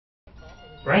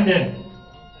Brenden!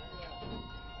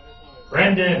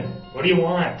 Brenden! What do you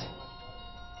want?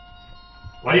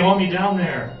 Why do you want me down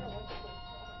there?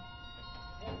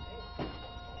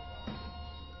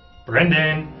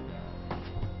 Brenden!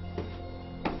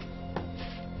 What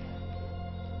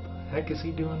the heck is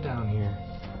he doing down here?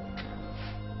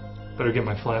 Better get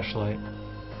my flashlight.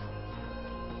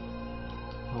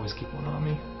 Always keep one on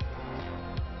me.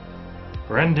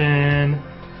 Brenden!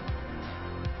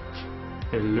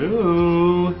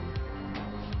 Hello?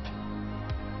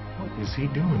 What is he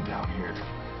doing down here?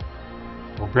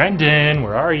 Well, Brenden,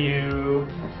 where are you?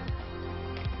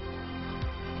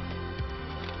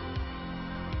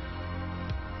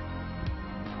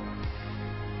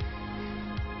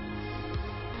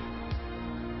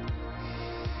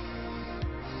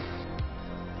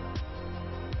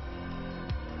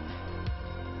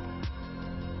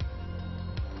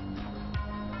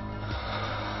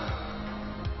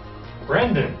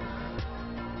 Brenden!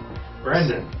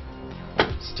 Brenden!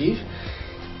 Steve?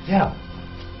 Yeah.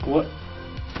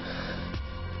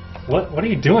 What are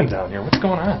you doing down here? What's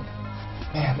going on?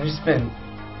 Man, there's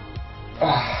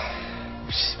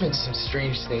just been some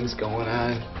strange things going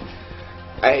on.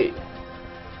 I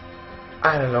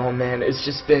don't know, man. It's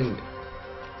just been...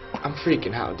 I'm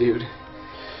freaking out, dude.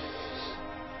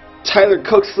 Tyler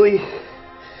Cooksley,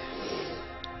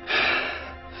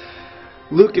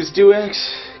 Lucas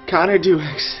Duex, Connor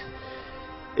Duex.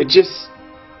 It just...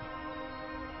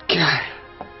 God.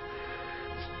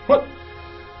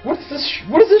 What is this?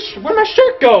 What is this? Where'd my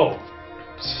shirt go?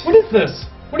 What is this?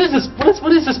 What is this?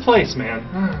 What is this place, man?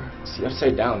 See,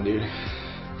 upside down, dude.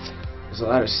 There's a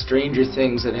lot of stranger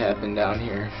things that happen down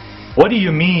here. What do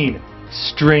you mean,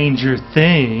 stranger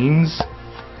things?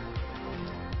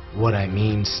 What I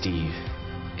mean, Steve,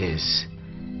 is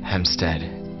Hempstead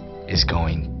is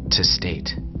going to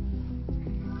state.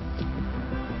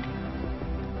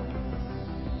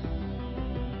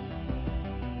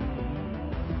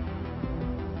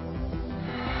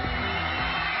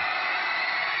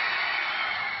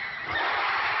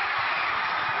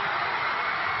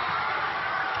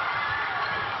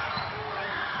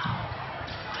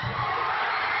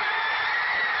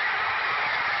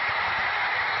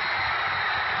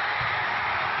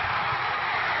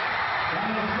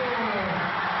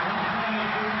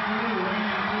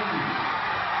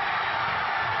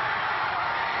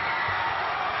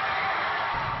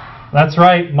 That's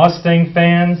right, Mustang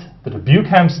fans. The Dubuque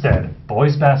Hempstead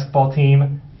boys basketball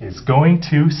team is going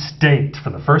to state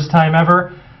for the first time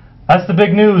ever. That's the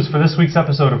big news for this week's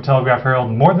episode of Telegraph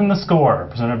Herald More Than the Score,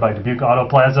 presented by Dubuque Auto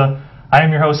Plaza. I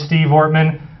am your host, Steve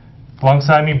Ortman.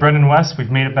 Alongside me, Brenden West.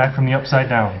 We've made it back from the upside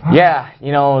down. Yeah,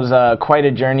 it was quite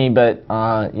a journey, but,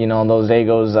 those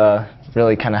Agos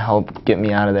really kind of helped get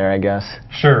me out of there, I guess.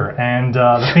 Sure, and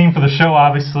the theme for the show,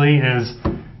 obviously, is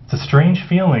it's a strange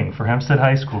feeling for Hempstead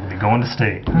High School to be going to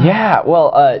state. Yeah,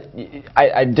 well,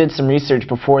 I did some research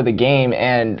before the game,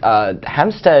 and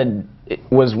Hempstead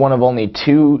was one of only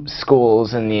 2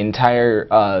 schools in the entire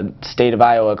state of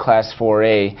Iowa, Class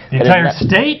 4A. The entire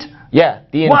state? Yeah,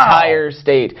 the entire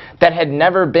state that had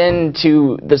never been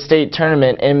to the state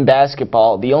tournament in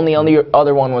basketball. The only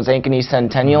other one was Ankeny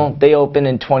Centennial. They opened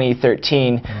in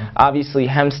 2013. Obviously,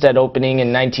 Hempstead opening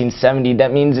in 1970.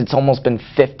 That means it's almost been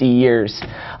 50 years,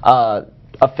 a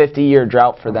 50-year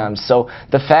drought for them. So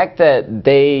the fact that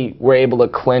they were able to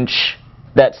clinch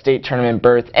that state tournament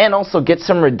berth and also get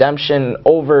some redemption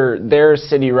over their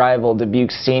city rival Dubuque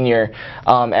Senior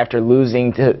after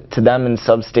losing to them in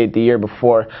sub-state the year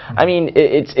before. I mean,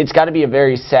 it's got to be a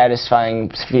very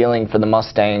satisfying feeling for the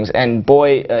Mustangs, and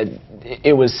boy,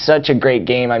 it was such a great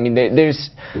game. I mean, there's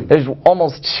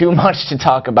almost too much to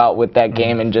talk about with that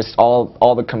game and just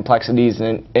all the complexities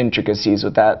and intricacies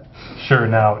with that. Sure.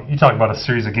 Now you talk about a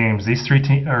series of games. These three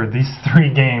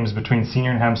games between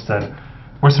Senior and Hempstead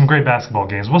were some great basketball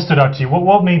games. What stood out to you?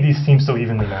 What made these teams so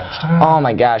evenly matched? Oh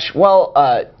my gosh. Well,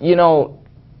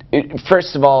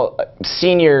 first of all,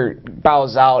 Senior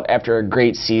bows out after a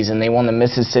great season. They won the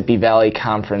Mississippi Valley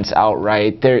Conference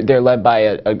outright. They're led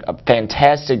by a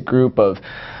fantastic group of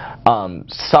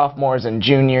sophomores and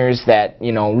juniors that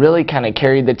really kind of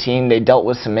carried the team. They dealt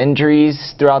with some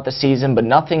injuries throughout the season, but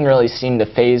nothing really seemed to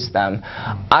faze them.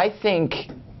 I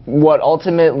think what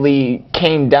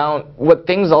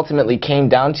things ultimately came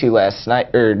down to last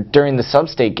night or during the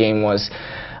sub-state game was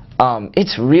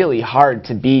it's really hard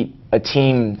to beat a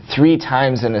team 3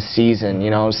 times in a season.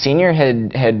 Senior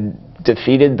had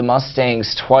defeated the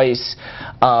Mustangs twice,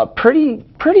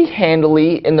 pretty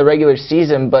handily in the regular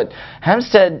season. But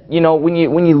Hempstead, you know, when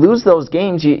you lose those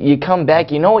games, you come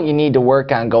back. You know what you need to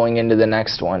work on going into the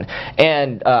next one.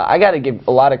 And I got to give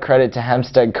a lot of credit to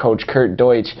Hempstead coach Kurt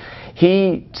Deutsch.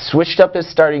 He switched up his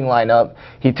starting lineup.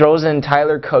 He throws in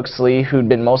Tyler Cooksley, who'd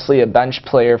been mostly a bench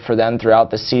player for them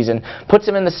throughout the season, puts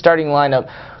him in the starting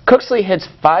lineup. Cooksley hits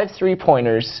 5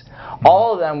 3-pointers.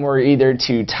 All of them were either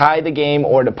to tie the game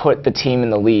or to put the team in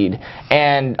the lead.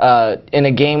 And in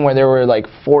a game where there were like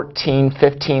 14,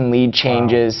 15 lead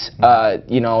changes,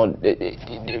 you know,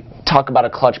 talk about a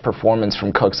clutch performance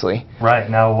from Cooksley. Right.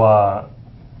 Now,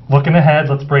 looking ahead,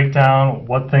 let's break down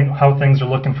how things are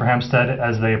looking for Hempstead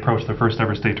as they approach their first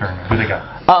ever state tournament. Who they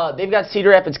got? They've got Cedar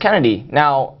Rapids Kennedy.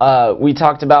 Now, we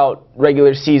talked about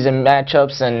regular season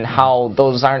matchups and how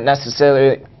those aren't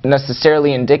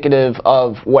necessarily indicative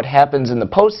of what happens in the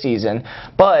postseason,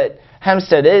 but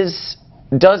Hempstead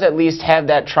does at least have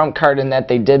that trump card in that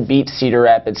they did beat Cedar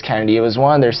Rapids Kennedy. It was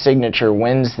one of their signature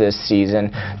wins this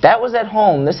season. That was at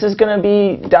home. This is going to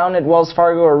be down at Wells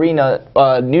Fargo Arena,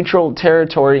 neutral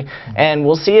territory, and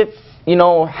we'll see if, you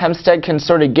know, Hempstead can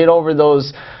sort of get over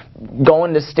those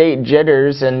going to state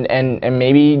jitters and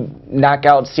maybe knock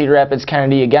out Cedar Rapids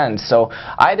Kennedy again. So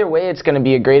either way, it's going to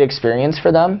be a great experience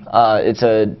for them.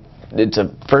 It's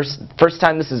a first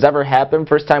time this has ever happened.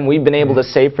 First time we've been able to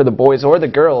say for the boys or the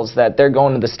girls that they're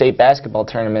going to the state basketball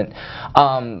tournament.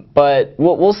 But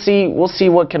we'll see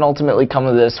what can ultimately come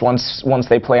of this once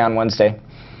they play on Wednesday.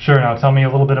 Sure. Now tell me a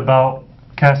little bit about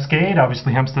Cascade.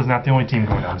 Obviously, Hempstead's not the only team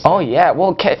going down. Oh yeah,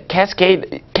 well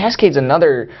Cascade's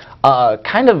another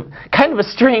kind of a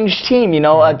strange team. You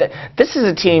know, this is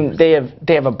a team they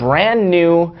have a brand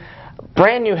new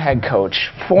head coach,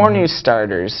 4 new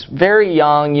starters, very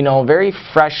young, you know, very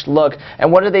fresh look.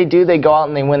 And what do? They go out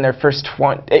and they win their first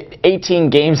 18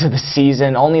 games of the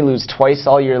season, only lose twice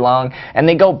all year long, and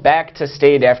they go back to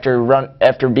state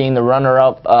after being the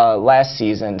runner-up last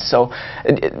season. So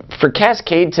for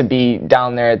Cascade to be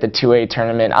down there at the 2A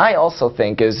tournament, I also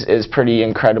think is pretty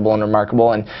incredible and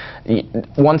remarkable. And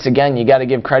once again, you got to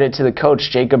give credit to the coach.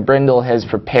 Jacob Brendel has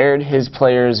prepared his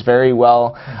players very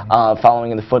well,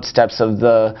 following in the footsteps of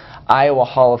the Iowa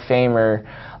Hall of Famer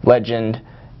legend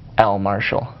Al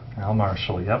Marshall. Al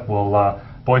Marshall, yep. Well,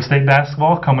 boys state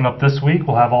basketball coming up this week.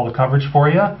 We'll have all the coverage for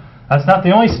you. That's not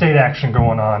the only state action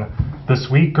going on this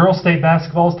week. Girls state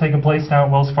basketball is taking place down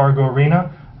at Wells Fargo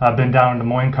Arena. I've been down in Des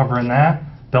Moines covering that.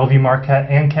 Bellevue Marquette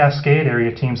and Cascade,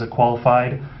 area teams that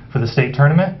qualified for the state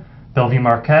tournament. Bellevue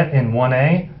Marquette in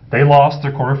 1A, they lost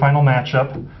their quarterfinal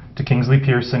matchup to Kingsley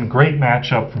Pearson. Great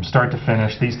matchup from start to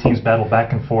finish. These teams battled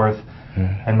back and forth.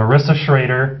 And Marissa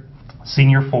Schrader,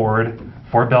 senior forward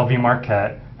for Bellevue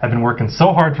Marquette, had been working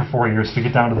so hard for 4 years to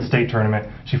get down to the state tournament.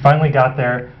 She finally got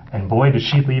there, and boy, did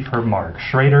she leave her mark.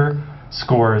 Schrader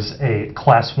scores a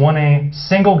Class 1A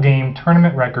single-game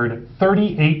tournament record,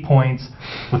 38 points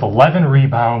with 11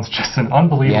 rebounds. Just an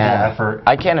unbelievable effort.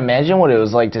 I can't imagine what it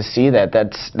was like to see that.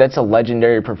 That's a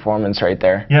legendary performance right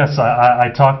there. Yes, I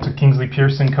talked to Kingsley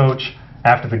Pearson coach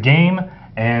after the game,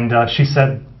 and she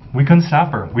said we couldn't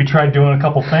stop her. We tried doing a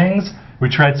couple things. We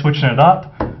tried switching it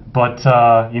up, but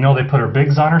you know, they put her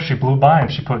bigs on her. She blew by, and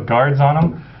she put guards on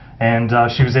them. And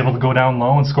she was able to go down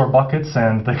low and score buckets,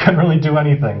 and they couldn't really do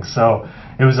anything. So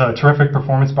it was a terrific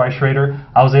performance by Schrader.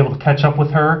 I was able to catch up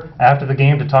with her after the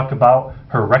game to talk about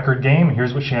her record game, and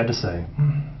here's what she had to say.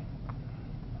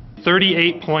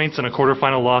 38 points in a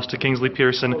quarterfinal loss to Kingsley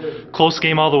Pearson. Close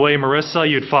game all the way. Marissa,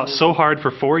 you'd fought so hard for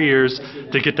 4 years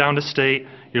to get down to state.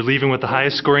 You're leaving with the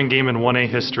highest scoring game in 1A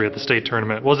history at the state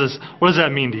tournament. What does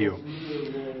that mean to you?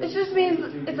 It just means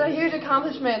it's a huge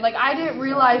accomplishment. Like, I didn't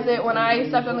realize it when I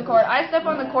stepped on the court. I step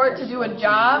on the court to do a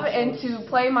job and to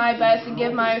play my best and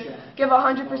give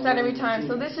 100% every time.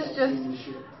 So this is just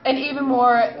an even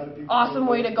more awesome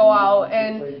way to go out.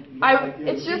 And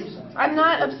I'm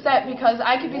not upset because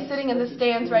I could be sitting in the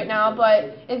stands right now,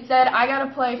 but instead I got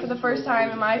to play for the first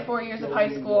time in my 4 years of high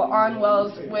school on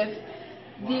Wells with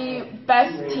the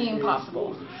best team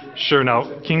possible. Sure.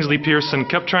 Now, Kingsley Pearson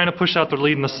kept trying to push out the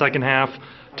lead in the second half.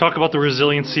 Talk about the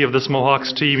resiliency of this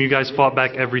Mohawks team. You guys fought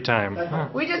back every time.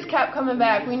 We just kept coming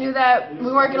back. We knew that we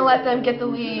weren't going to let them get the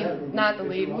lead. Not the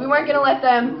lead. We weren't going to let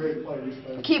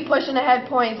them keep pushing ahead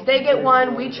points. They get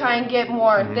one, we try and get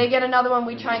more. They get another one,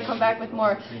 we try and come back with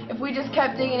more. If we just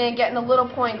kept digging in, getting the little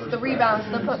points, the rebounds,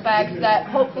 the putbacks, that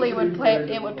hopefully it would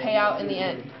pay out in the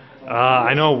end.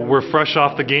 I know we're fresh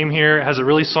off the game here. Has it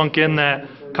really sunk in that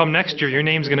come next year your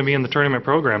name's going to be in the tournament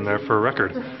program there for a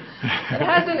record? It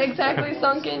hasn't exactly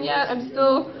sunk in yet. I'm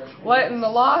still letting the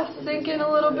loss sink in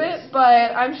a little bit,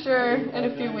 but I'm sure in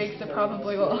a few weeks it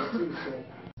probably will.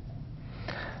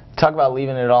 Talk about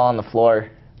leaving it all on the floor.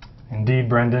 Indeed,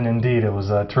 Brenden, indeed. It was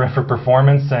a terrific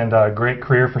performance and a great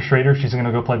career for Schrader. She's going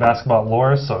to go play basketball at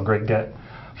Loris, so a great get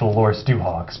for the Loris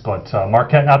Dewhawks. But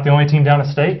Marquette not the only team down at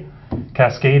state.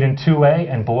 Cascade in 2A,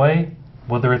 and boy,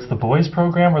 whether it's the boys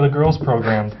program or the girls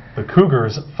program, the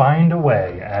Cougars find a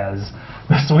way, as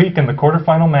this week in the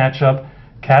quarterfinal matchup,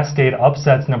 Cascade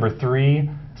upsets number 3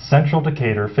 Central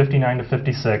Decatur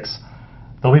 59-56.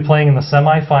 They'll be playing in the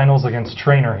semifinals against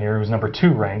Trainer here, who's number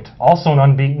 2 ranked, also an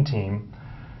unbeaten team.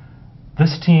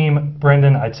 This team,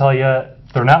 Brenden, I tell you,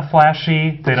 they're not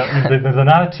flashy. They're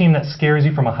not a team that scares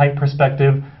you from a height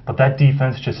perspective, but that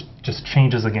defense just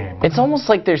changes a game. It's almost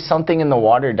like there's something in the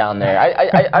water down there.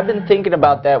 I've been thinking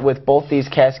about that with both these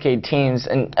Cascade teams,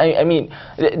 and I mean,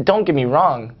 don't get me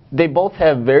wrong, they both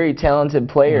have very talented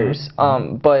players,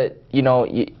 but you know,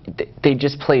 they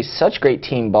just play such great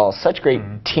team ball, such great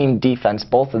team defense,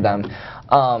 both of them.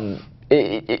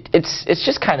 It's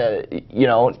just kind of, you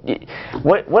know,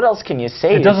 what else can you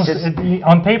say? It doesn't,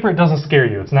 on paper it doesn't scare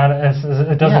you. It's not,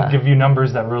 it doesn't give you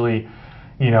numbers that really,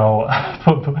 you know,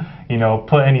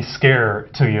 put any scare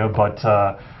to you. But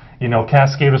you know,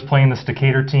 Cascade was playing this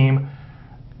Decatur team.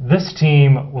 This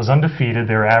team was undefeated.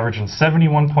 They were averaging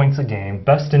 71 points a game,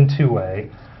 best in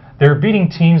 2A. They were beating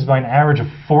teams by an average of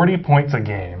 40 points a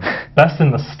game, best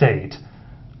in the state.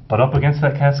 But up against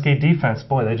that Cascade defense,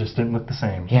 boy, they just didn't look the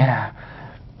same. Yeah.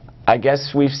 I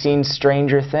guess we've seen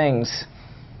stranger things.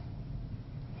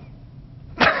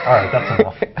 All right, that's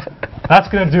enough. That's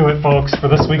going to do it, folks, for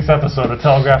this week's episode of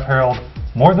Telegraph Herald,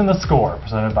 More Than the Score,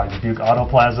 presented by Dubuque Auto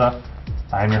Plaza.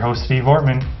 I'm your host, Steve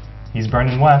Ortman. He's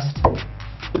Brenden West.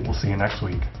 We'll see you next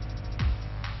week.